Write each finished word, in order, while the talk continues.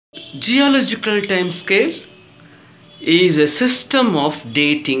Geological timescale is a system of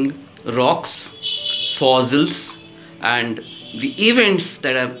dating rocks, fossils, and the events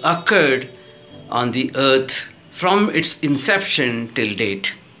that have occurred on the earth from its inception till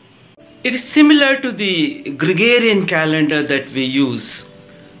date. It is similar to the Gregorian calendar that we use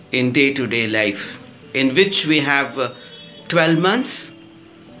in day-to-day life, in which we have 12 months.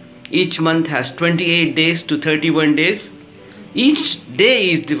 Each month has 28 days to 31 days. Each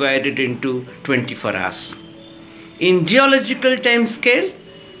day is divided into 24 hours. In geological time scale,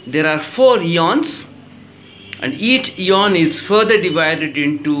 there are 4 eons, and each eon is further divided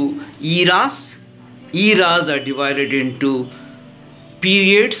into eras. Eras are divided into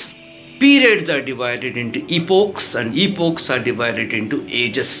periods. Periods are divided into epochs, and epochs are divided into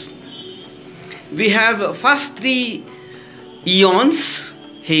ages. We have first 3 eons,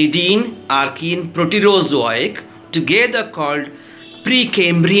 Hadean, Archean, Proterozoic, together called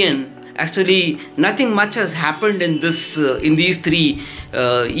Precambrian. Actually, nothing much has happened in these 3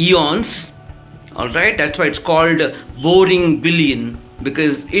 eons. All right, that's why it's called boring billion,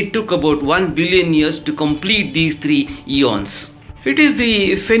 because it took about 1 billion years to complete these 3 eons. It is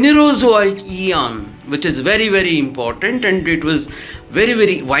the Phanerozoic eon, which is very, very important, and it was very,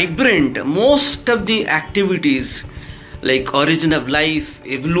 very vibrant. Most of the activities like origin of life,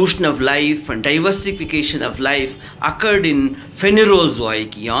 evolution of life, and diversification of life occurred in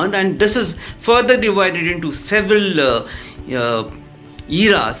Phanerozoic eon, and this is further divided into several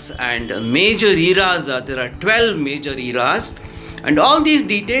eras and major eras. There are 12 major eras, and all these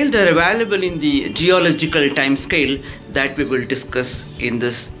details are available in the geological time scale that we will discuss in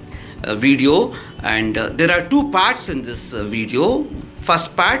this video. And there are 2 parts in this video.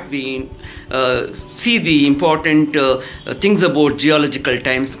 First part, we see the important things about geological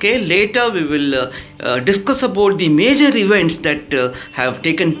time scale. Later we will discuss about the major events that have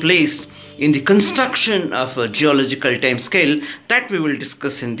taken place in the construction of a geological time scale, that we will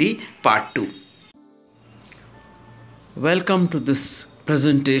discuss in the part 2. Welcome to this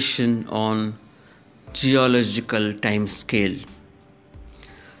presentation on geological time scale.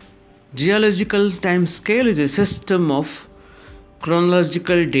 Geological time scale is a system of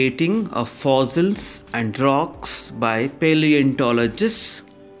chronological dating of fossils and rocks by paleontologists,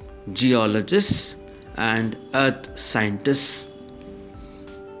 geologists, and earth scientists.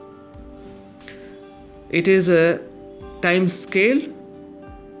 It is a time scale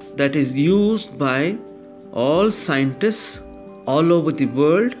that is used by all scientists all over the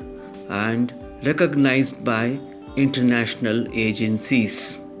world and recognized by international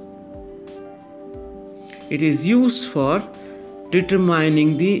agencies. It is used for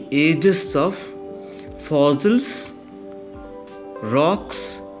determining the ages of fossils,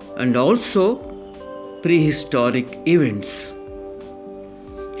 rocks, and also prehistoric events.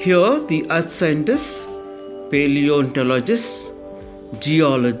 Here, the earth scientists, paleontologists,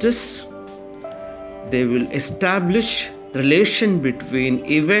 geologists, they will establish relation between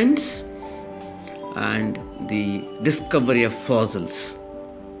events and the discovery of fossils.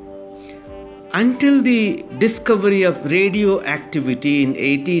 Until the discovery of radioactivity in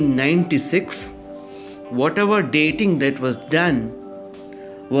 1896, whatever dating that was done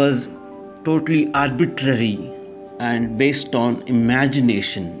was totally arbitrary and based on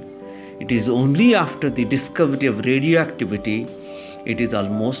imagination. It is only after the discovery of radioactivity it is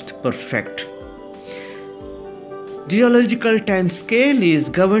almost perfect. Geological time scale is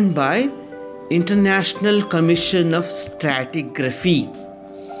governed by International Commission of Stratigraphy.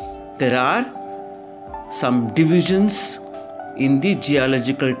 There are some divisions in the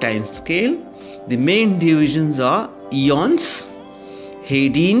geological time scale. The main divisions are Eons,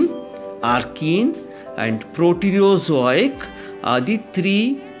 Hadean, Archean, and Proterozoic are the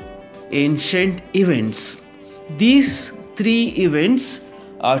 3 ancient events. These 3 events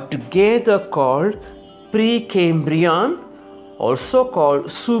are together called Precambrian, also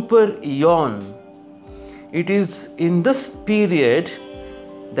called Super Eon. It is in this period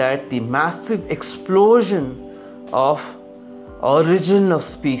that the massive explosion of origin of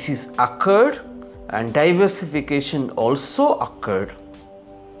species occurred and diversification also occurred.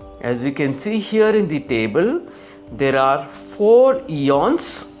 As you can see here in the table, there are 4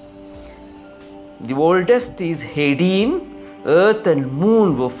 eons. The oldest is Hadean. Earth and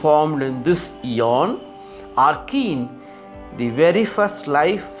moon were formed in this eon. Archean, the very first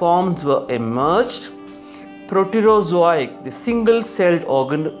life forms were emerged. Proterozoic, the single-celled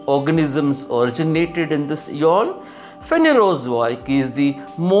organisms originated in this eon. Phanerozoic is the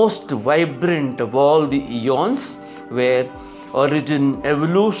most vibrant of all the eons, where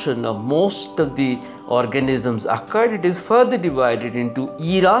evolution of most of the organisms occurred, it is further divided into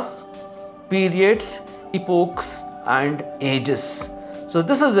eras, periods, epochs and ages. So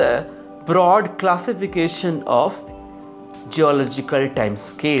this is a broad classification of geological time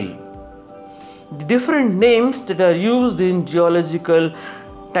scale. The different names that are used in geological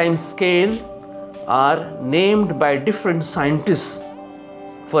time scale are named by different scientists.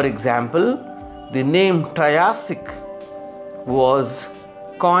 For example, the name Triassic was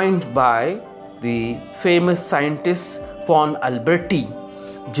coined by the famous scientist von Alberti.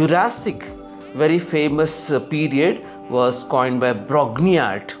 Jurassic, very famous period, was coined by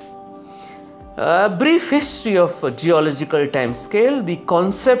Brogniart. A brief history of geological time scale. The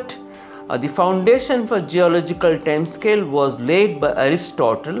concept, the foundation for geological time scale was laid by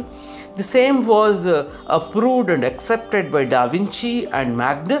Aristotle. The same was approved and accepted by Da Vinci and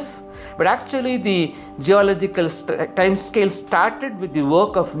Magnus. But actually the geological time scale started with the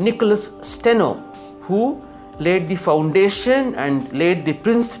work of Nicholas Steno, who laid the foundation and laid the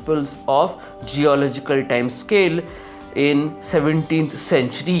principles of geological time scale in 17th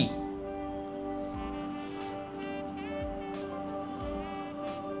century.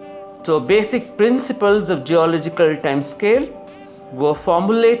 So basic principles of geological time scale were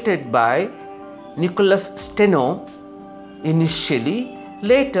formulated by Nicholas Steno initially.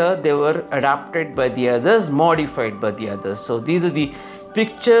 Later they were adapted by the others, modified by the others. So these are the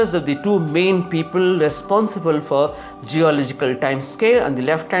pictures of the two main people responsible for geological time scale. On the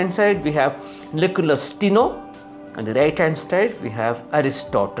left hand side we have Nicholas Steno, on the right hand side we have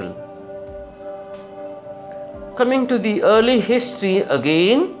Aristotle. Coming to the early history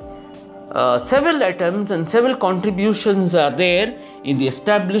again, several attempts and several contributions are there in the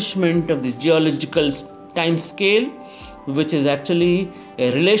establishment of the geological time scale, which is actually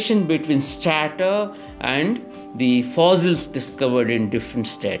a relation between strata and the fossils discovered in different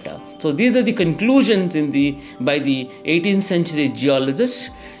strata. So these are the conclusions by the 18th century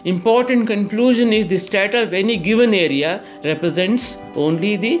geologists. Important conclusion is the strata of any given area represents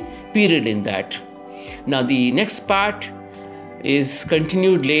only the period in that. Now the next part is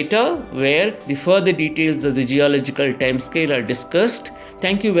continued later, where the further details of the geological time scale are discussed.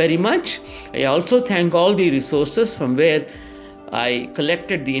 Thank you very much. I also thank all the resources from where I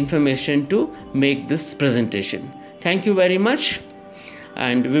collected the information to make this presentation. Thank you very much,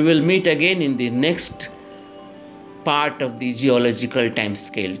 and we will meet again in the next part of the geological time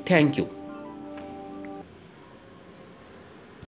scale. Thank you.